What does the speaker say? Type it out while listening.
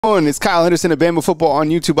It's Kyle Henderson of Bama Football on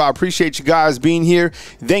YouTube. I appreciate you guys being here.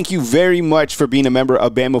 Thank you very much for being a member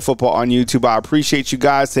of Bama Football on YouTube. I appreciate you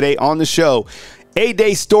guys. Today on the show,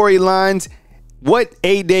 A-Day storylines, what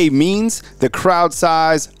A-Day means, the crowd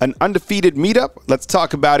size, an undefeated meetup. Let's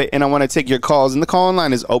talk about it, and I want to take your calls. And the call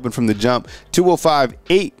line is open from the jump.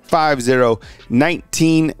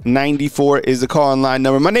 205-850-1994 is the call line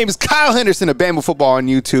number. My name is Kyle Henderson of Bama Football on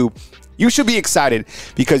YouTube. You should be excited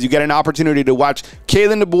because you get an opportunity to watch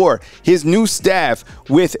Kalen DeBoer, his new staff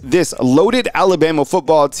with this loaded Alabama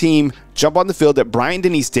football team jump on the field at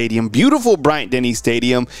Bryant-Denny Stadium, beautiful Bryant-Denny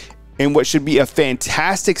Stadium, in what should be a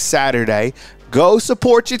fantastic Saturday. Go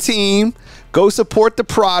support your team. Go support the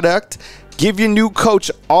product. Give your new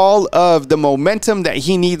coach all of the momentum that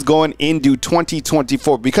he needs going into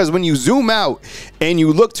 2024. Because when you zoom out and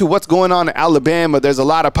you look to what's going on in Alabama, there's a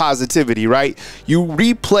lot of positivity, right? You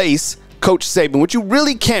replace Coach Saban, which you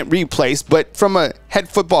really can't replace, but from a head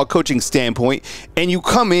football coaching standpoint, and you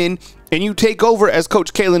come in and you take over as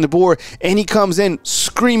Coach Kalen DeBoer, and he comes in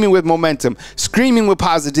screaming with momentum, screaming with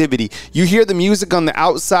positivity. You hear the music on the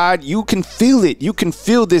outside. You can feel it. You can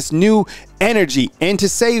feel this new energy. And to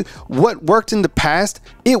say what worked in the past,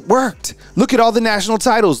 it worked. Look at all the national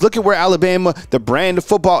titles. Look at where Alabama, the brand of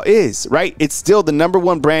football, is, right? It's still the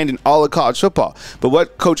 #1 brand in all of college football. But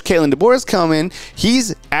what Coach Kalen DeBoer has come in,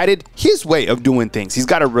 he's added his way of doing things. He's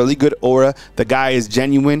got a really good aura. The guy is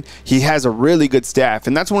genuine. He has a really good staff.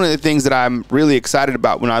 And that's one of the things that I'm really excited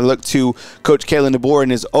about when I look to Coach Kalen DeBoer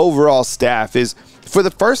and his overall staff is, for the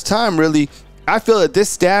first time, really, I feel that this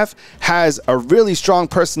staff has a really strong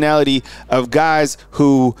personality of guys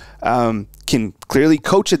who can clearly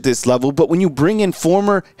coach at this level. But when you bring in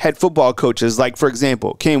former head football coaches, like, for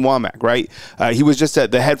example, Kane Womack, right? He was just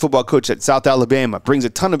the head football coach at South Alabama, brings a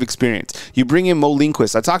ton of experience. You bring in Mo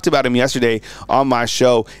Lindquist. I talked about him yesterday on my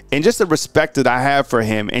show, and just the respect that I have for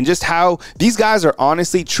him and just how these guys are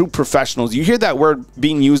honestly true professionals. You hear that word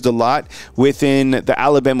being used a lot within the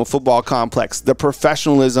Alabama football complex, the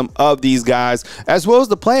professionalism of these guys, as well as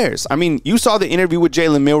the players. I mean, you saw the interview with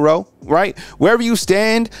Jalen Milroe, right? Wherever you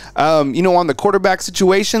stand, on the quarterback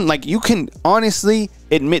situation, like, you can honestly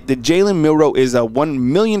admit that Jalen Milroe is a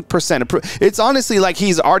 1,000,000%. It's honestly like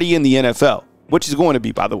he's already in the NFL, which is going to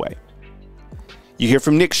be, by the way. You hear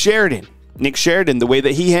from Nick Sheridan. Nick Sheridan, the way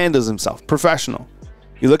that he handles himself, professional.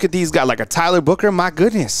 You look at these guys like a Tyler Booker, my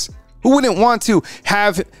goodness. Who wouldn't want to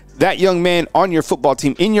have that young man on your football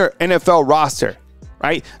team, in your NFL roster,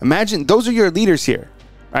 right? Imagine those are your leaders here,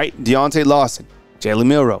 right? Deontay Lawson, Jalen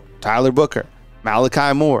Milroe, Tyler Booker,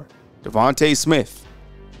 Malachi Moore, Devontae Smith.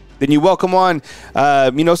 Then you welcome on,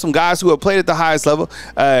 some guys who have played at the highest level,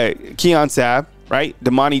 Keon Sabb, right?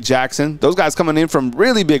 Damani Jackson. Those guys coming in from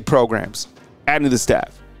really big programs, adding to the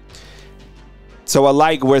staff. So I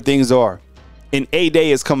like where things are. And A-Day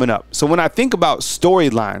is coming up. So when I think about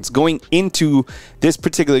storylines going into this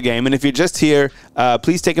particular game, and if you're just here,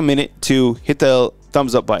 please take a minute to hit the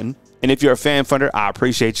thumbs up button. And if you're a fan funder, I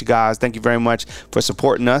appreciate you guys. Thank you very much for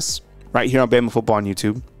supporting us right here on Bama Football on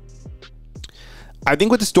YouTube. I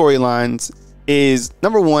think with the storylines is,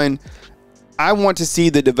 number one, I want to see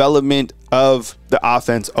the development of the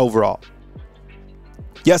offense overall.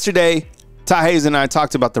 Yesterday, Ty Hayes and I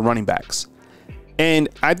talked about the running backs. And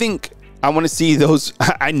I think I want to see those.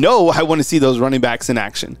 I know I want to see those running backs in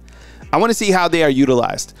action. I want to see how they are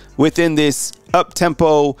utilized within this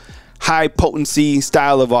up-tempo, high-potency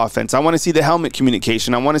style of offense. I want to see the helmet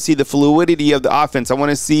communication. I want to see the fluidity of the offense. I want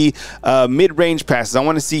to see mid-range passes. I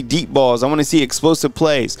want to see deep balls. I want to see explosive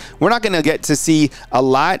plays. We're not going to get to see a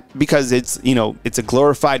lot because it's a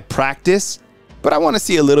glorified practice, but I want to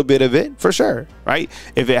see a little bit of it for sure, right?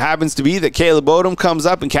 If it happens to be that Caleb Odom comes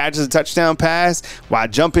up and catches a touchdown pass while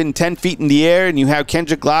jumping 10 feet in the air, and you have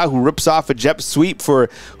Kendrick Law who rips off a jet sweep for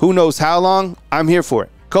who knows how long, I'm here for it.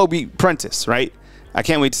 Kobe Prentice, right? I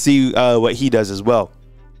can't wait to see what he does as well.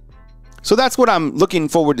 So that's what I'm looking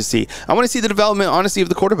forward to see. I want to see the development, honestly, of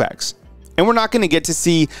the quarterbacks. And we're not going to get to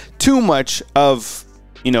see too much of,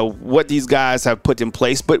 what these guys have put in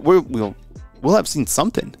place, but we'll have seen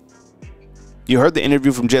something. You heard the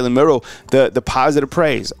interview from Jalen Milroe, the positive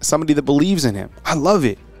praise, somebody that believes in him. I love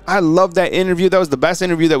it. I love that interview. That was the best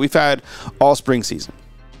interview that we've had all spring season.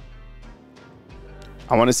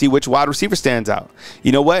 I want to see which wide receiver stands out.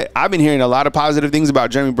 You know what? I've been hearing a lot of positive things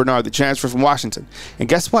about Jeremy Bernard, the transfer from Washington. And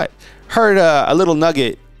guess what? Heard a little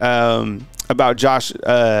nugget about Josh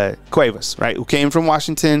Cuevas, right, who came from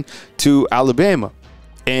Washington to Alabama.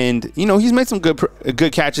 And, he's made some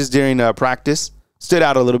good catches during practice. Stood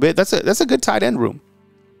out a little bit. That's a good tight end room.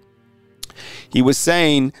 He was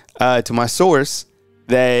saying to my source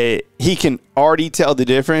that he can already tell the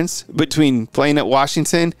difference between playing at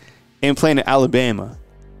Washington and playing at Alabama.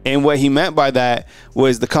 And what he meant by that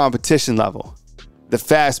was the competition level, the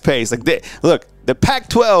fast pace. Look, the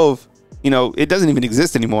Pac-12, it doesn't even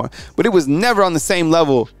exist anymore, but it was never on the same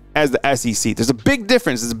level as the SEC. There's a big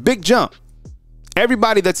difference. There's a big jump.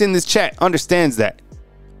 Everybody that's in this chat understands that.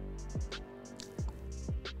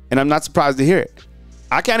 And I'm not surprised to hear it.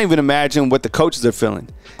 I can't even imagine what the coaches are feeling,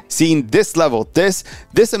 seeing this level, this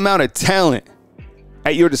amount of talent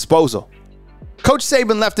at your disposal. Coach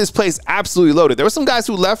Saban left this place absolutely loaded. There were some guys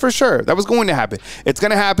who left for sure. That was going to happen. It's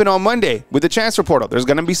going to happen on Monday with the transfer portal. There's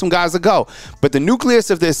going to be some guys that go. But the nucleus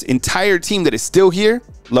of this entire team that is still here,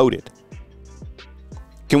 loaded.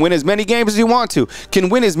 Can win as many games as you want to. Can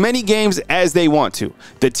win as many games as they want to.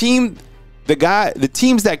 The teams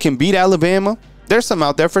that can beat Alabama, there's some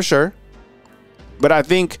out there for sure. But I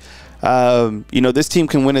think, this team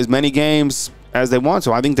can win as many games as they want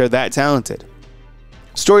to. I think they're that talented.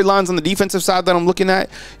 Storylines on the defensive side that I'm looking at,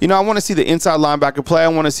 I want to see the inside linebacker play. I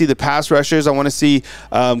want to see the pass rushers. I want to see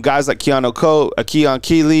guys like Keon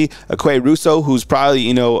Keeley, Akwe Russo, who's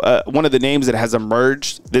probably, one of the names that has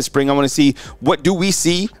emerged this spring. I want to see what do we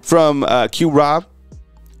see from Q-Rob.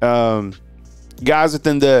 Guys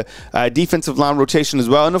within the defensive line rotation as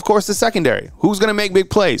well. And, of course, the secondary. Who's going to make big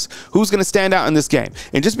plays? Who's going to stand out in this game?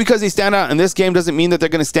 And just because they stand out in this game doesn't mean that they're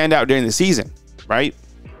going to stand out during the season, right?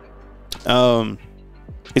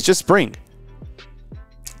 It's just spring.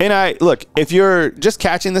 And look, if you're just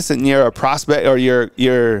catching this and you're a prospect or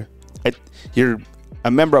you're a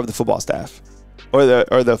member of the football staff or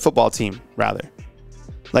the football team, rather.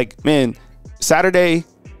 Like, man, Saturday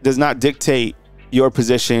does not dictate your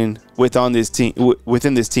position within this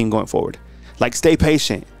team going forward. Like, stay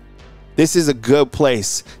patient. This is a good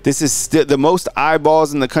place. This is still the most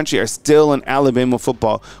eyeballs in the country are still in Alabama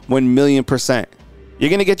football, 1,000,000%. You're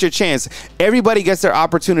going to get your chance. Everybody gets their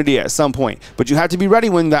opportunity at some point, but you have to be ready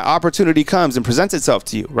when that opportunity comes and presents itself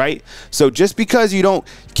to you, right? So just because you don't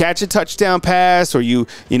catch a touchdown pass or you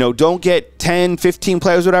don't get 10, 15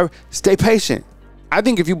 players, whatever, stay patient. I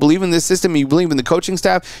think if you believe in this system and you believe in the coaching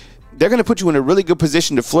staff, they're going to put you in a really good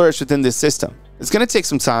position to flourish within this system. It's going to take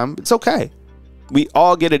some time. It's okay. We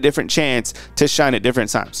all get a different chance to shine at different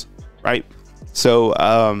times, right? So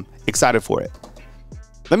excited for it.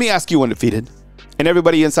 Let me ask you, Undefeated, and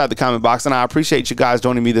everybody inside the comment box, and I appreciate you guys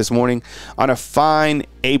joining me this morning on a fine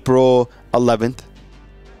April 11th.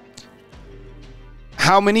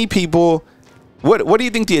 How many people, what do you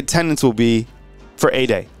think the attendance will be for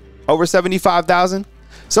A-Day? Over 75,000?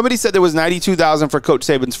 Somebody said there was 92,000 for Coach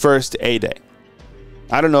Saban's first A-Day.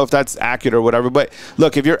 I don't know if that's accurate or whatever, but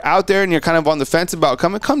look, if you're out there and you're kind of on the fence about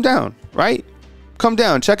coming, come down, right? Come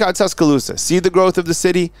down, check out Tuscaloosa, see the growth of the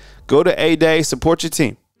city, go to A-Day, support your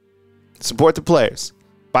team. Support the players.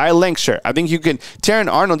 Buy a Link shirt. I think you can. Taron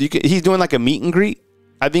Arnold, he's doing like a meet and greet,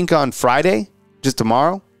 I think on Friday, just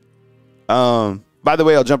tomorrow. By the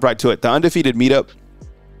way, I'll jump right to it. The Undefeated meetup.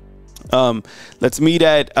 Let's meet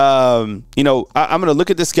at, I'm going to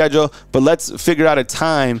look at the schedule, but let's figure out a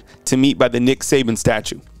time to meet by the Nick Saban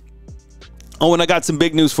statue. Oh, and I got some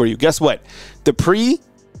big news for you. Guess what? The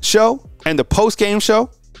pre-show and the post-game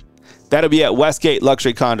show, that'll be at Westgate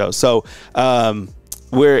Luxury Condos. So,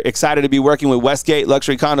 we're excited to be working with Westgate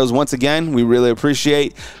Luxury Condos once again. We really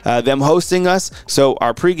appreciate them hosting us. So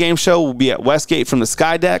our pregame show will be at Westgate from the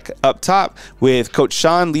Sky Deck up top with Coach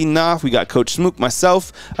Sean leading off. We got Coach Smook,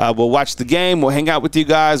 myself. We'll watch the game. We'll hang out with you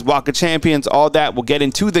guys, Walk of Champions, all that. We'll get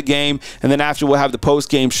into the game. And then after, we'll have the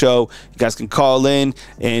post-game show. You guys can call in.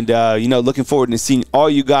 And, looking forward to seeing all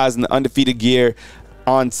you guys in the Undefeated gear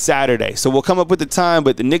on Saturday. So we'll come up with the time,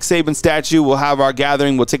 but the Nick Saban statue, we'll have our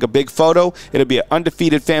gathering. We'll take a big photo. It'll be an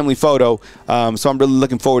Undefeated family photo. So I'm really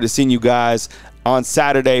looking forward to seeing you guys on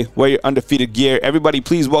Saturday. Wear your Undefeated gear. Everybody,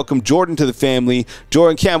 please welcome Jordan to the family.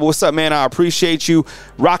 Jordan Campbell, what's up, man? I appreciate you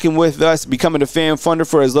rocking with us, becoming a fan funder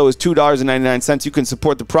for as low as $2.99. You can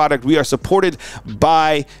support the product. We are supported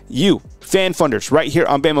by you, fan funders, right here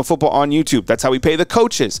on Bama Football on YouTube. That's how we pay the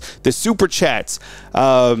coaches, the super chats,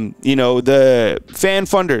 the fan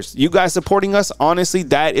funders. You guys supporting us, honestly,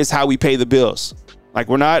 that is how we pay the bills. Like,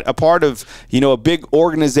 we're not a part of, a big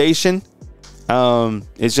organization.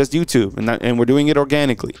 It's just YouTube, and we're doing it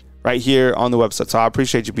organically right here on the website. So I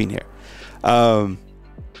appreciate you being here.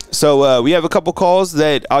 So we have a couple calls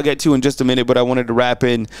that I'll get to in just a minute, but I wanted to wrap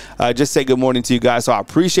in, just say good morning to you guys. So I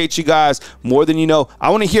appreciate you guys more than you know. I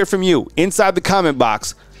want to hear from you inside the comment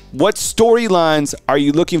box. What storylines are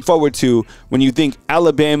you looking forward to when you think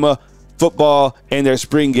Alabama football and their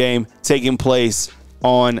spring game taking place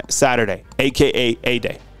on Saturday, aka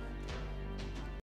A-Day?